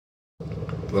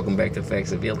Welcome back to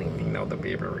Facts of Healing. You know, the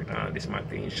very this is my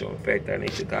theme show. In fact, I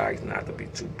need you guys not to be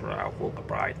too proud.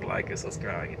 Pride to like and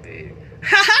subscribe. You dig?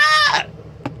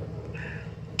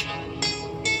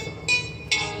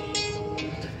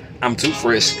 I'm too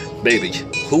fresh, baby.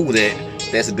 Who that?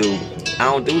 That's a dude. I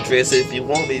don't do dress. If you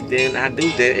want it, then I do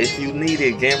that. If you need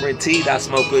it, guaranteed. I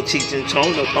smoke a Cheech and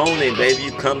Chong up on it, baby.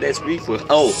 You come that street for.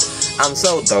 Oh, I'm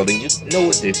so though. You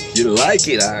know it. If you like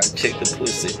it, I check the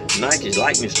pussy. Nike,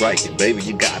 like me, strike it, baby.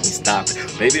 You got me stopping,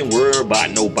 baby. Worry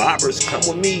about no bobbers. Come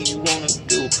with me. You wanna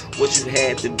do what you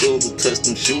had to do to touch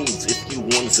them shoes. If you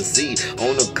wanna succeed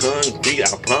on the concrete,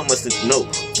 I promise it. No,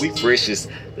 we freshest.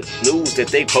 The news that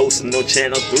they posting on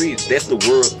Channel 3, that's the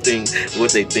world thing,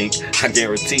 what they think. I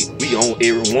guarantee we on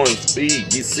everyone's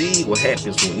speed. You see what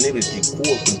happens when niggas get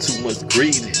caught up in too much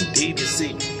greed. Indeed, you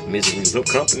see misery of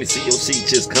company. See your seat,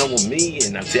 just come with me,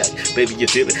 and I tell you, baby, you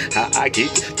feel it. How I get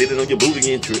it, feel it on your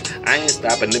booty and trip. I ain't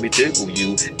stopping, let me tickle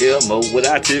you. Elmo, what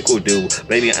I tickle do,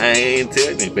 baby, I ain't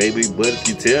telling you, baby, but if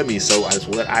you tell me so, that's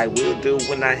what I will do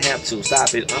when I have to.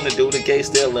 Stop it, I'm the dude that gay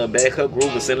Stella back her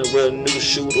groove and send a real new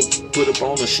shooter, put up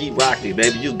on her, she rocked it,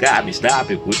 baby, you got me. Stop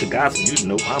it with the gospel, you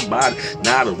know I'm body.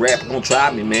 Not a rapper gonna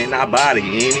try me, man, not body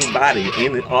anybody,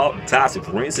 any all toxic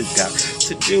forensics got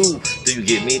to do you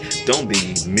get me? Don't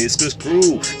be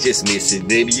misconstrued, just miss it,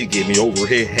 baby. You get me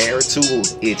overhead hair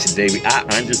tools itching, baby. I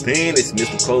understand it's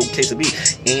Mr. Cold Case of me.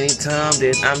 Anytime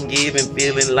that I'm giving,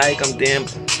 feeling like I'm damn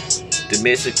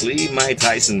domestically, Mike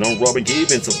Tyson on Robert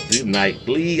Gibbons so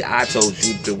nightly. I told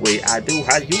you the way I do,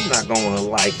 how you not gonna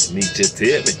like me? Just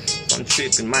tell me. I'm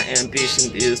tripping. My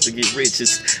ambition is to get rich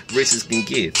as can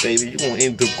get, baby. You gonna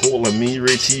end up calling me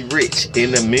Richie Rich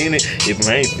in a minute. If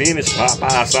I ain't finished,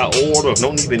 Popeyes I order.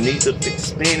 Don't even need to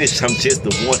fix Spanish. I'm just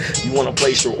the one. You wanna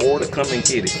place your order? Come and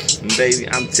get it, and baby.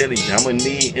 I'm telling you, I'ma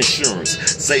need insurance,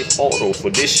 safe auto for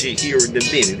this shit here in the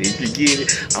minute. If you get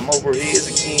it, I'm over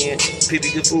heads again.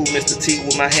 Pity the fool, Mr. T,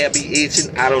 with my happy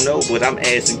itching. I don't know, but I'm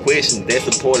asking questions. That's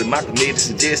the part of my committee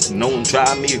suggestion. No one try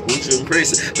me, who's to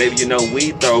impress it, baby. You know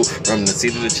we throw. From the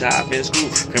city to chop and screw,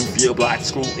 come for your block,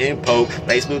 screw and poke,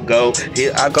 Facebook go,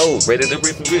 here I go, ready to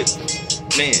rip and rip.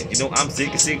 Man, you know I'm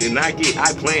sick and I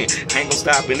plan. I ain't gonna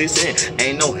stop in this end.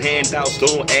 Ain't no handouts,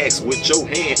 don't ask with your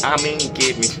hand. I mean,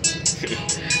 get me.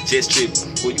 Just trip,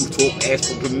 before you talk,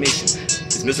 ask for permission.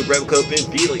 It's Mr. Grab a cup and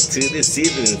feel it to the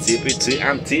ceiling and tip it till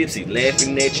I'm tipsy,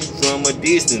 laughing at you from a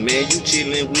distance. Man, you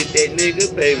chilling with that nigga,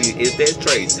 baby. Is that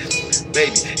crazy?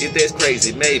 Baby, if that's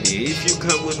crazy, maybe if you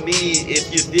come with me,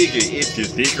 if you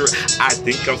figure, I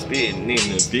think I'm spitting in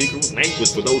the figure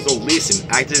language. For those who don't listen,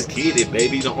 I just get it,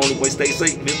 baby. The only way stay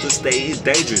safe is to stay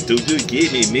dangerous. Do you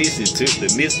get me? Missing to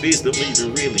the misfits don't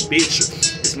even really picture.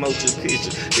 It's motion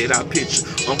picture that I picture.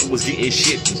 Uncle was getting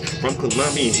shipments from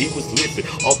Colombia and he was lifting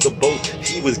off the boat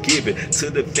he was giving to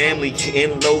the family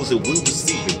and loads that we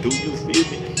receiving. Do you feel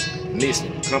me?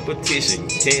 Listen, competition,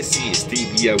 you can't see it,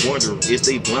 Stevie. I wonder if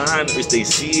they blind or if they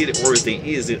see it or if they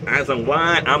isn't. As I'm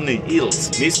wine, I'm the ills.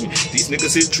 Miss me, these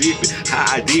niggas is tripping. How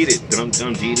I did it, dumb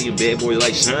diddy, a bad boy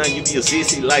like Shine. You be a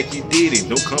sissy like you did it.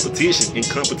 No competition, in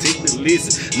competition,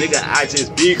 listen, nigga, I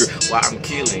just bigger while I'm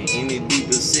killing any be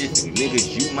Pacific. Niggas,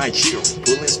 you might cheer,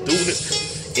 pulling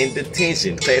students in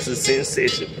detention, classes in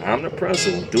session. I'm the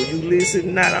principal. Do you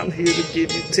listen? Not, I'm here to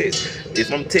give you tests.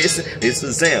 If I'm testing, it's a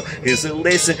exam, it's a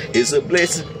lesson, it's a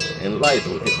blessing, and life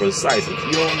is precise. If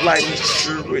you don't like me,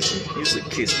 sure wish you used to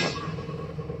kiss my